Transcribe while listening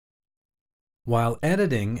While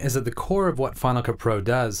editing is at the core of what Final Cut Pro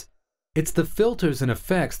does, it's the filters and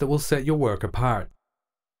effects that will set your work apart.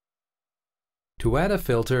 To add a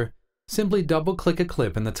filter, simply double-click a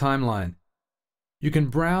clip in the timeline. You can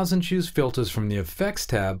browse and choose filters from the Effects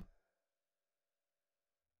tab,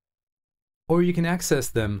 or you can access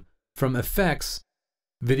them from Effects,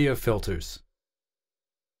 Video Filters.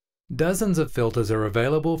 Dozens of filters are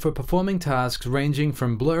available for performing tasks ranging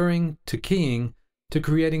from blurring to keying to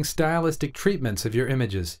creating stylistic treatments of your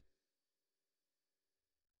images.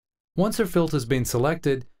 Once a filter has been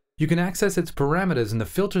selected, you can access its parameters in the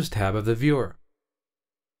Filters tab of the viewer.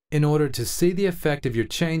 In order to see the effect of your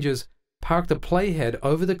changes, park the playhead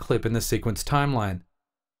over the clip in the sequence timeline.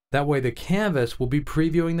 That way the canvas will be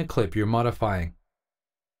previewing the clip you're modifying.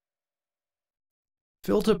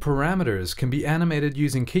 Filter parameters can be animated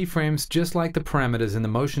using keyframes just like the parameters in the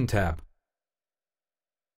Motion tab.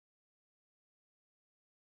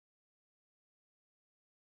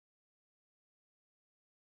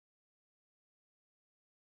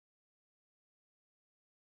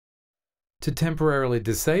 To temporarily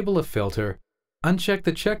disable a filter, uncheck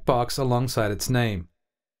the checkbox alongside its name.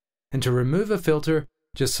 And to remove a filter,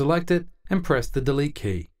 just select it and press the Delete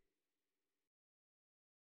key.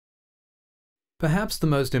 Perhaps the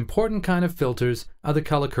most important kind of filters are the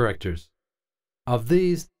color correctors. Of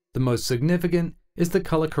these, the most significant is the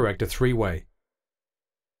Color Corrector 3-way.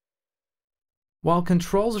 While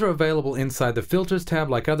controls are available inside the Filters tab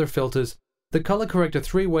like other filters, the Color Corrector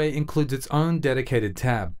 3-way includes its own dedicated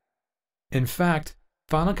tab. In fact,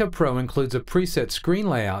 Final Cut Pro includes a preset screen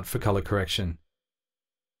layout for color correction.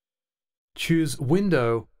 Choose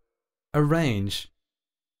Window, Arrange,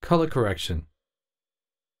 Color Correction.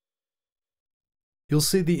 You'll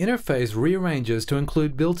see the interface rearranges to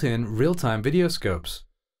include built-in real-time video scopes,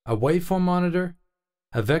 a waveform monitor,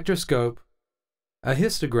 a vector scope, a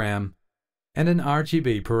histogram, and an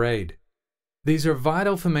RGB parade. These are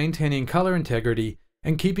vital for maintaining color integrity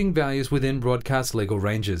and keeping values within broadcast legal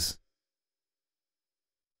ranges.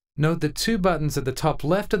 Note that two buttons at the top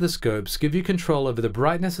left of the scopes give you control over the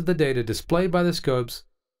brightness of the data displayed by the scopes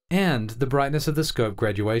and the brightness of the scope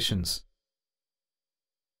graduations.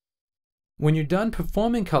 When you're done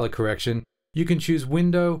performing color correction, you can choose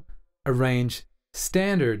Window, Arrange,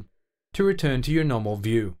 Standard to return to your normal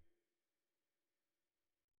view.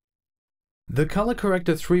 The Color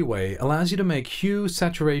Corrector 3-way allows you to make hue,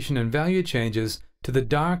 saturation, and value changes to the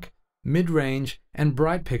dark, mid-range, and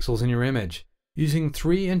bright pixels in your image, using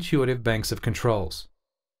 3 intuitive banks of controls.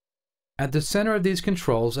 At the center of these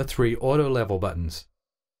controls are 3 auto-level buttons.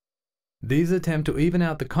 These attempt to even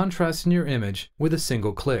out the contrast in your image with a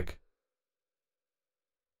single click.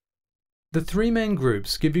 The 3 main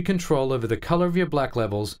groups give you control over the color of your black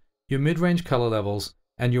levels, your mid-range color levels,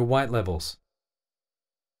 and your white levels.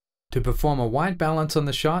 To perform a white balance on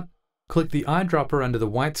the shot, click the eyedropper under the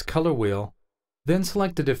white's color wheel, then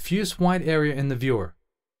select the diffuse white area in the viewer.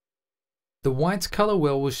 The white's color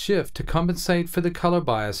wheel will shift to compensate for the color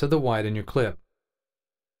bias of the white in your clip.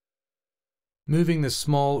 Moving the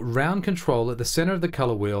small, round control at the center of the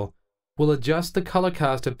color wheel will adjust the color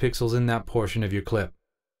cast of pixels in that portion of your clip.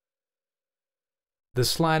 The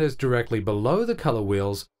sliders directly below the color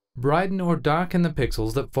wheels brighten or darken the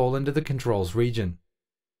pixels that fall into the controls region.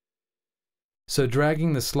 So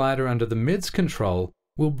dragging the slider under the mids control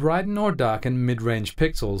will brighten or darken mid-range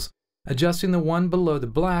pixels. Adjusting the one below the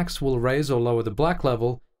blacks will raise or lower the black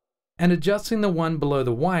level, and adjusting the one below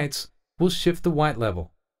the whites will shift the white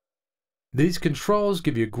level. These controls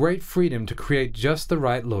give you great freedom to create just the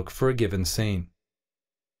right look for a given scene.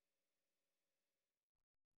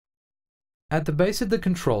 At the base of the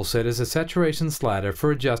control set is a saturation slider for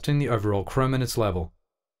adjusting the overall chrominance level.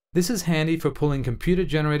 This is handy for pulling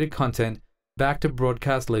computer-generated content back to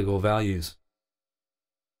broadcast legal values.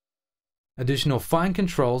 Additional fine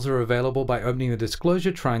controls are available by opening the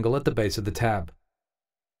disclosure triangle at the base of the tab.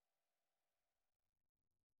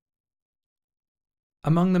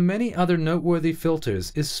 Among the many other noteworthy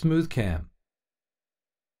filters is Smooth Cam.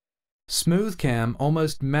 Smooth Cam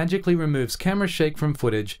almost magically removes camera shake from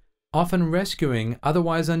footage, often rescuing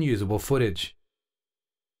otherwise unusable footage.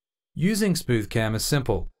 Using Smooth Cam is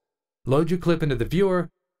simple. Load your clip into the viewer,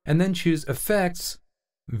 and then choose Effects,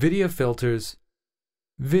 Video Filters,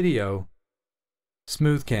 Video,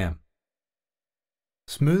 Smooth Cam.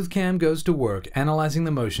 Smooth Cam goes to work analyzing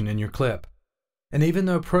the motion in your clip. And even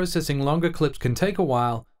though processing longer clips can take a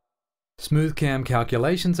while, Smooth Cam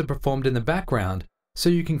calculations are performed in the background so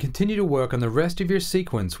you can continue to work on the rest of your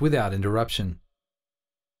sequence without interruption.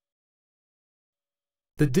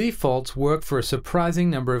 The defaults work for a surprising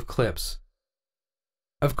number of clips.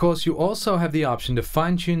 Of course, you also have the option to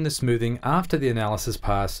fine-tune the smoothing after the analysis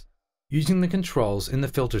pass using the controls in the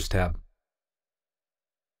Filters tab.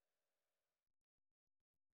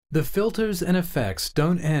 The filters and effects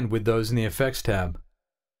don't end with those in the Effects tab.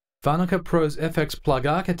 Final Cut Pro's FX plug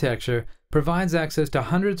architecture provides access to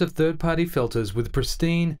hundreds of third-party filters with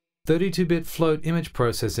pristine 32-bit float image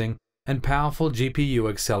processing and powerful GPU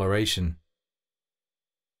acceleration.